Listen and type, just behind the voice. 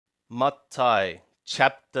Mattai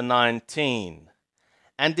chapter 19.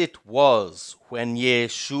 And it was, when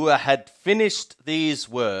Yeshua had finished these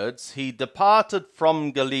words, he departed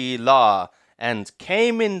from Galilee and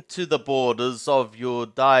came into the borders of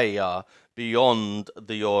Judea beyond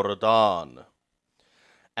the Jordan.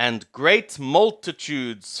 And great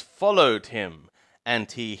multitudes followed him, and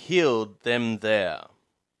he healed them there.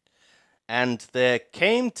 And there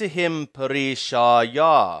came to him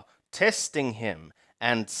Parishaya, testing him,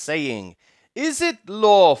 and saying, Is it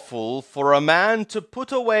lawful for a man to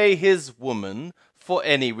put away his woman for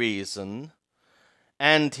any reason?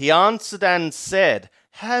 And he answered and said,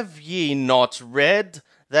 Have ye not read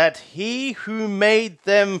that he who made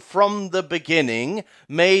them from the beginning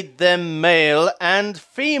made them male and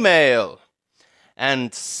female?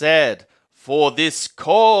 And said, For this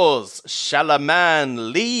cause shall a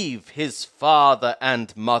man leave his father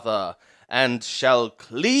and mother, and shall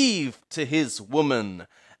cleave to his woman,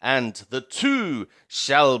 and the two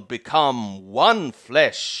shall become one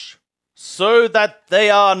flesh, so that they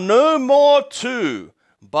are no more two,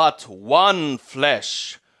 but one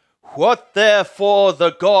flesh. What therefore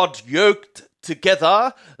the God yoked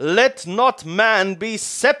together, let not man be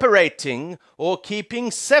separating or keeping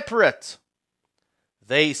separate.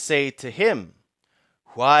 They say to him,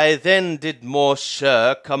 Why then did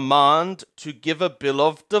Moshe command to give a bill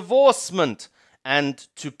of divorcement, and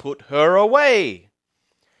to put her away?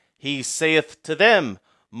 He saith to them,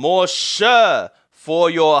 Moshe, for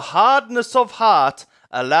your hardness of heart,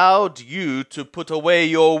 allowed you to put away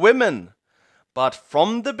your women. But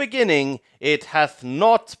from the beginning it hath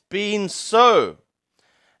not been so.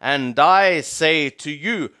 And I say to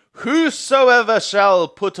you, whosoever shall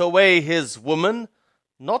put away his woman,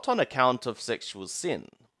 not on account of sexual sin,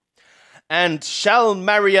 and shall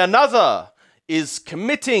marry another, is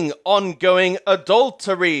committing ongoing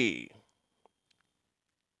adultery.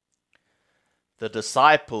 The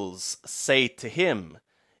disciples say to him,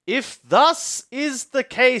 If thus is the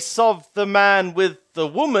case of the man with the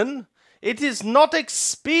woman, it is not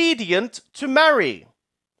expedient to marry.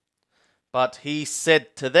 But he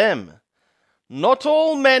said to them, Not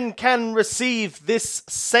all men can receive this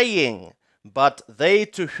saying, but they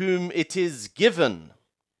to whom it is given.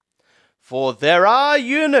 For there are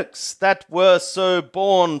eunuchs that were so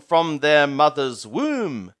born from their mother's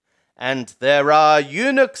womb, and there are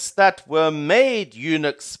eunuchs that were made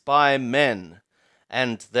eunuchs by men,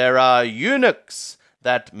 and there are eunuchs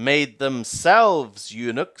that made themselves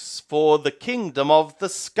eunuchs for the kingdom of the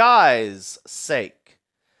skies' sake.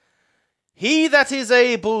 He that is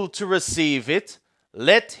able to receive it,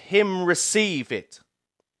 let him receive it.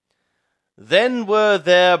 Then were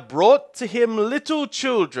there brought to him little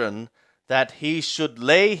children, that he should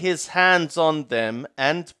lay his hands on them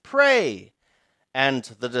and pray. And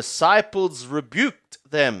the disciples rebuked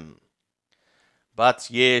them. But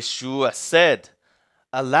Yeshua said,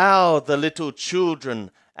 Allow the little children,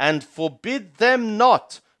 and forbid them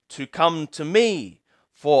not to come to me,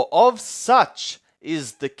 for of such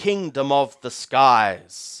is the kingdom of the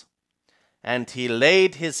skies. And he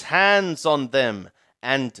laid his hands on them,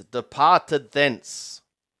 and departed thence.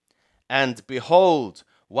 And behold,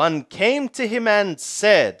 one came to him and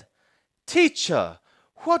said, Teacher,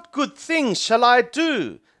 what good thing shall I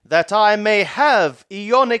do, that I may have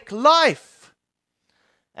Aeonic life?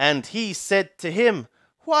 And he said to him,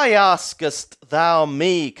 Why askest thou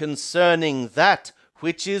me concerning that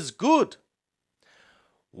which is good?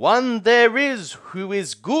 One there is who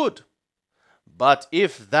is good. But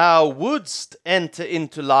if thou wouldst enter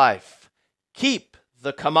into life, keep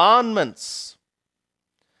the commandments.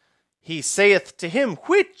 He saith to him,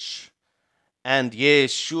 Which? And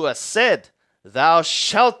Yeshua said, Thou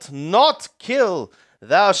shalt not kill,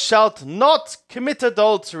 thou shalt not commit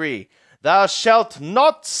adultery, thou shalt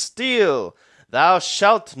not steal, thou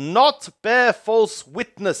shalt not bear false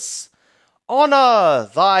witness. Honor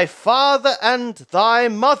thy father and thy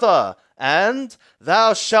mother, and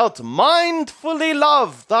thou shalt mindfully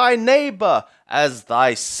love thy neighbor as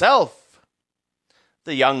thyself.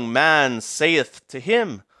 The young man saith to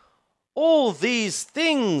him, All these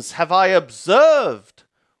things have I observed.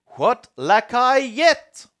 What lack I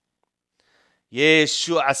yet?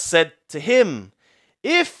 Yeshua said to him,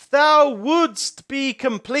 If thou wouldst be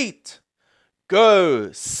complete,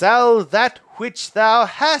 go, sell that which thou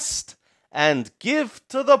hast, and give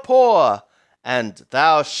to the poor, and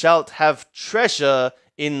thou shalt have treasure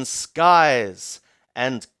in skies,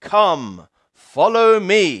 and come, follow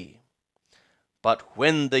me. But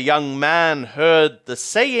when the young man heard the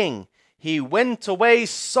saying, he went away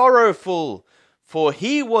sorrowful, for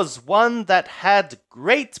he was one that had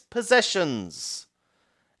great possessions.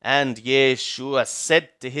 And Yeshua said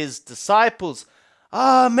to his disciples,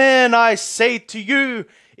 Amen, I say to you,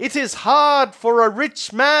 it is hard for a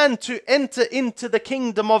rich man to enter into the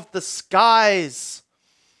kingdom of the skies.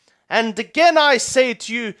 And again I say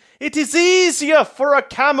to you, it is easier for a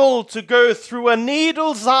camel to go through a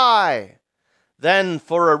needle's eye than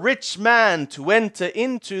for a rich man to enter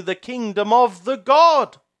into the kingdom of the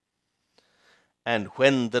God. And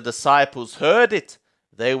when the disciples heard it,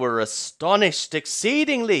 they were astonished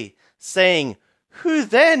exceedingly, saying, Who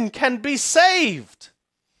then can be saved?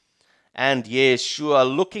 And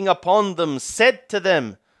Yeshua, looking upon them, said to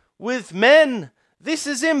them, With men this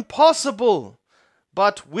is impossible,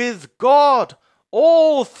 but with God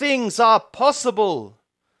all things are possible.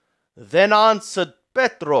 Then answered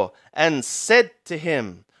Petro and said to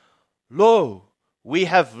him, Lo, we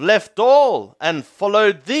have left all and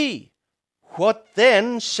followed thee. What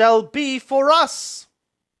then shall be for us?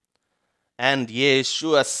 And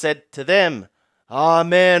Yeshua said to them,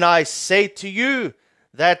 Amen, I say to you,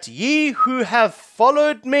 that ye who have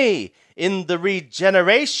followed me in the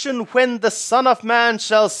regeneration when the Son of Man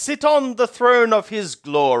shall sit on the throne of his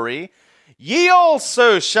glory, ye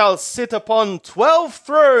also shall sit upon 12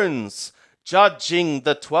 thrones, judging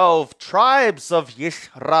the 12 tribes of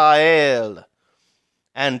Israel.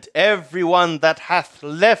 And everyone that hath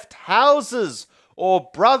left houses, or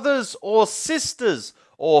brothers, or sisters,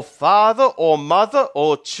 or father, or mother,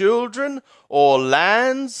 or children, or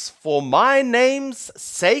lands, for my name's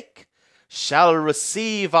sake, shall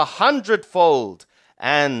receive 100-fold,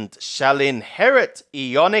 and shall inherit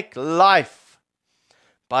Aeonic life.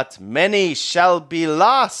 But many shall be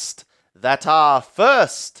last that are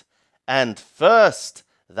first, and first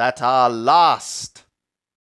that are last.